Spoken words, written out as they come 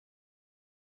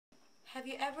Have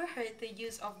you ever heard the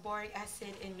use of boric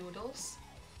acid in noodles?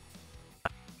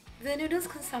 The noodles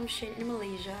consumption in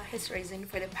Malaysia has risen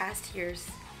for the past years.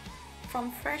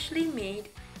 From freshly made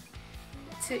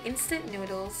to instant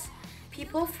noodles,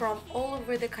 people from all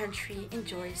over the country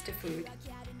enjoys the food.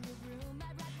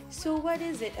 So what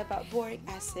is it about boric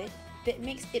acid that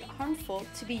makes it harmful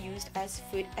to be used as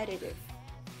food additive?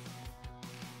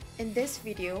 In this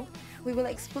video, we will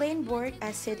explain boric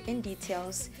acid in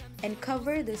details and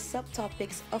cover the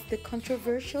subtopics of the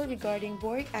controversial regarding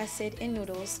boric acid in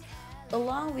noodles,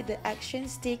 along with the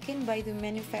actions taken by the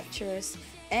manufacturers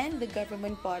and the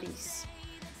government bodies.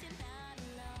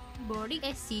 Boric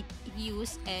acid is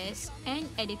used as an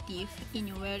additive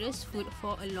in various food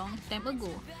for a long time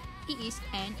ago. It is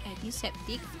an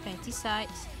antiseptic, pesticide,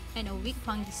 and a weak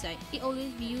fungicide. It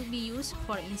always will be used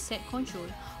for insect control,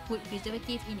 wood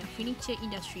preservative in the furniture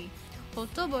industry.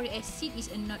 Although boric acid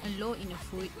is not alone in the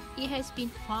food, it has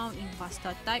been found in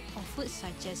pasta type of foods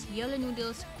such as yellow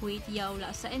noodles, kway teow,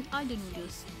 laksa, and other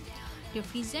noodles. The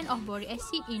presence of boric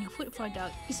acid in food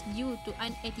product is due to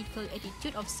unethical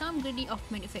attitude of some greedy of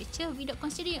manufacturer without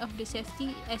considering of the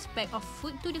safety aspect of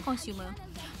food to the consumer.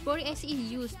 Boric acid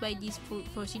is used by this food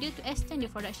procedure to extend the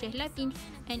production life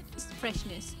and its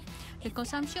freshness. The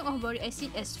consumption of boric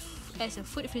acid as a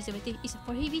food preservative is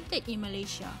prohibited in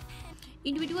Malaysia.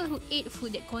 Individuals who eat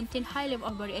food that contain high level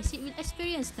of boric acid will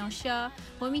experience nausea,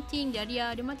 vomiting,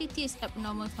 diarrhea, dermatitis,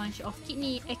 abnormal function of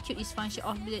kidney, acute dysfunction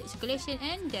of blood circulation,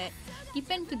 and death.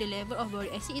 Depending to the level of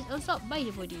boric acid is absorbed by the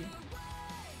body.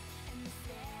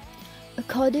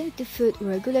 According to Food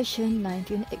Regulation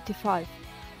 1985,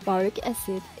 boric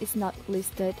acid is not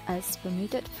listed as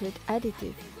permitted food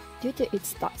additive due to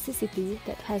its toxicity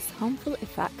that has harmful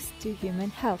effects to human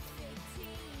health.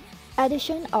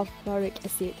 Addition of boric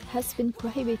acid has been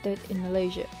prohibited in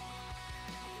Malaysia.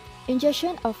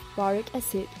 Ingestion of boric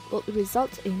acid will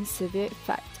result in severe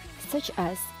effects such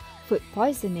as food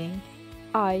poisoning,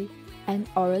 eye and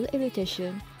oral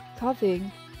irritation,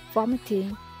 coughing,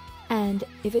 vomiting, and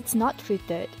if it's not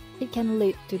treated, it can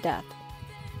lead to death.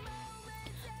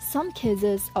 Some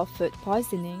cases of food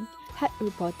poisoning had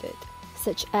reported,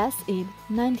 such as in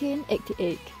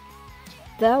 1988.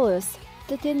 There was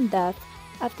 13 deaths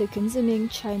after consuming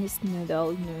Chinese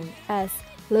noodle known as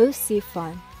Lo Si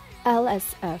Fan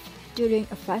 (LSF) during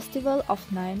a festival of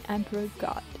Nine Emperor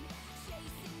God.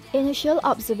 Initial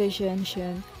observation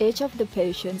shown each of the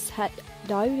patients had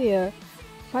diarrhea,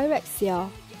 pyrexia,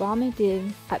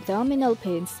 vomiting, abdominal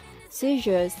pains,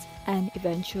 seizures, and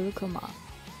eventual coma.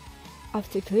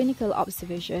 After clinical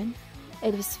observation,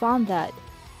 it was found that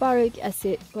boric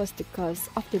acid was the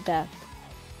cause of the death.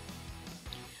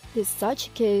 This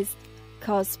such case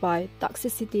caused by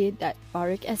toxicity that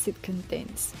boric acid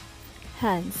contains.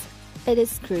 Hence, it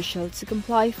is crucial to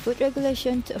comply food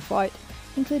regulation to avoid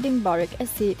including boric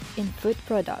acid in food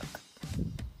product.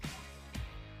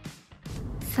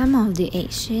 Some of the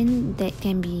action that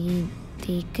can be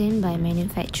taken by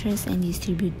manufacturers and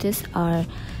distributors are: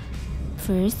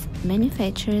 first,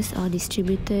 manufacturers or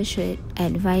distributors should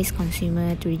advise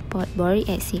consumers to report boric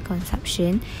acid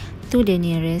consumption to the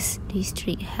nearest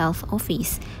district health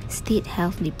office, state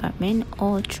health department,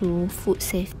 or through food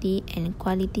safety and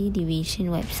quality division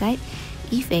website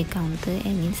if encounter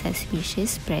any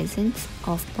suspicious presence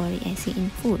of boric acid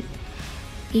in food.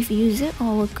 If user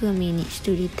or worker manage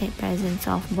to detect presence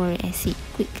of boric acid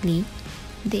quickly,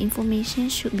 the information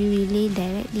should be relayed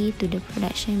directly to the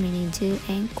production manager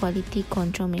and quality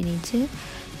control manager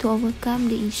to overcome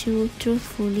the issue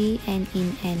truthfully and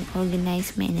in an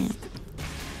organized manner.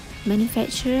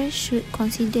 Manufacturers should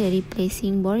consider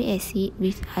replacing boric acid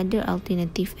with other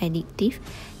alternative additive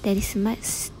that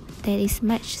is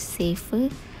much safer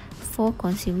for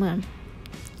consumer.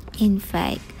 In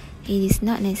fact, it is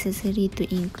not necessary to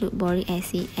include boric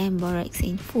acid and borax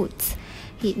in foods.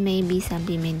 It may be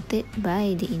supplemented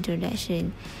by the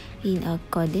introduction in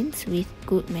accordance with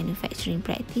good manufacturing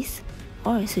practice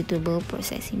or suitable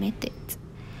processing methods.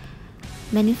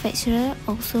 Manufacturers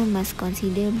also must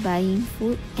consider buying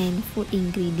food and food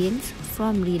ingredients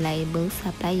from reliable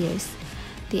suppliers.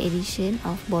 The addition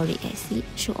of boric acid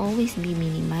should always be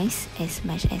minimized as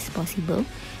much as possible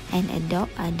and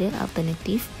adopt other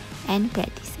alternatives and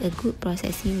practice a good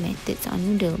processing methods on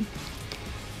noodle.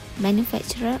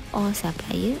 Manufacturer or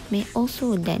supplier may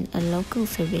also run a local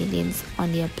surveillance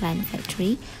on their plant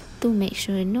factory to make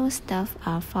sure no staff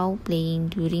are foul playing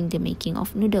during the making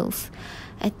of noodles.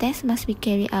 A test must be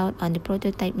carried out on the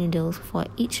prototype noodles for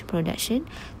each production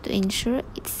to ensure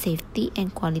its safety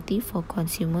and quality for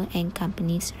consumer and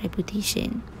company's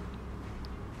reputation.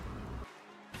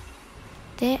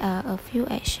 There are a few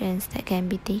actions that can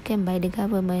be taken by the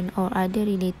government or other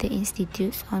related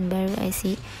institutes on boric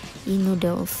acid in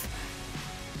noodles.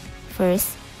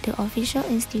 First, the Official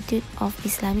Institute of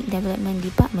Islamic Development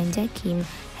Department JAKIM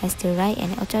has the right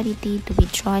and authority to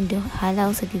withdraw the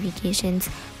halal certifications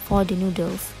for the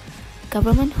noodles.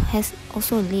 Government has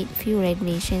also laid few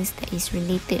regulations that is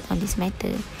related on this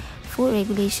matter. Food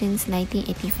Regulations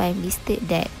 1985 listed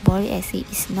that boric acid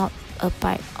is not a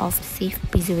part of safe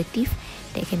preservative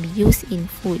that can be used in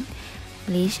food.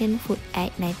 Malaysian Food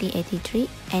Act 1983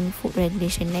 and Food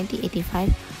Regulation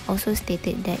 1985 also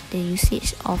stated that the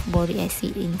usage of boric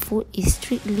acid in food is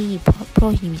strictly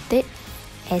prohibited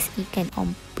as it can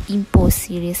impose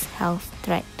serious health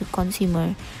threat to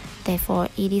consumer. Therefore,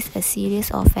 it is a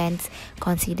serious offence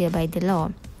considered by the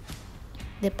law.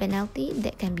 The penalty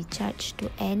that can be charged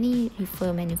to any reefer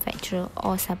manufacturer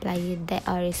or supplier that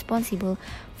are responsible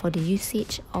for the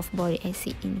usage of boric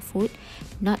acid in food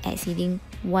not exceeding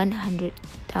 100,000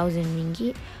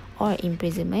 ringgit or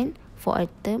imprisonment for a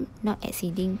term not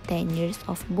exceeding 10 years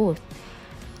of both.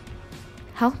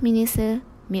 Health Minister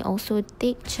may also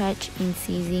take charge in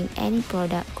seizing any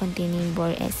product containing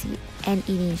boric acid and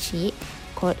initiate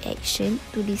court action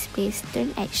to display stern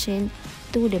action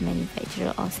to the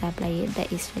manufacturer or supplier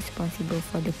that is responsible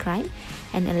for the crime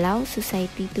and allow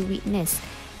society to witness,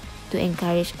 to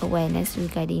encourage awareness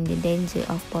regarding the danger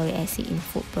of boric acid in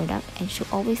food product and should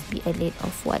always be alert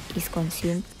of what is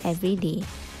consumed every day.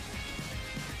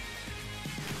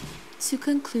 To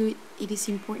conclude, it is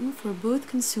important for both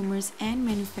consumers and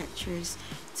manufacturers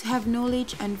to have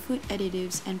knowledge on food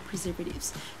additives and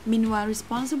preservatives. Meanwhile,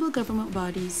 responsible government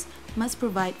bodies must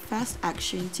provide fast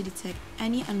action to detect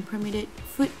any unpermitted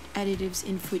food additives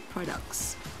in food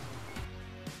products.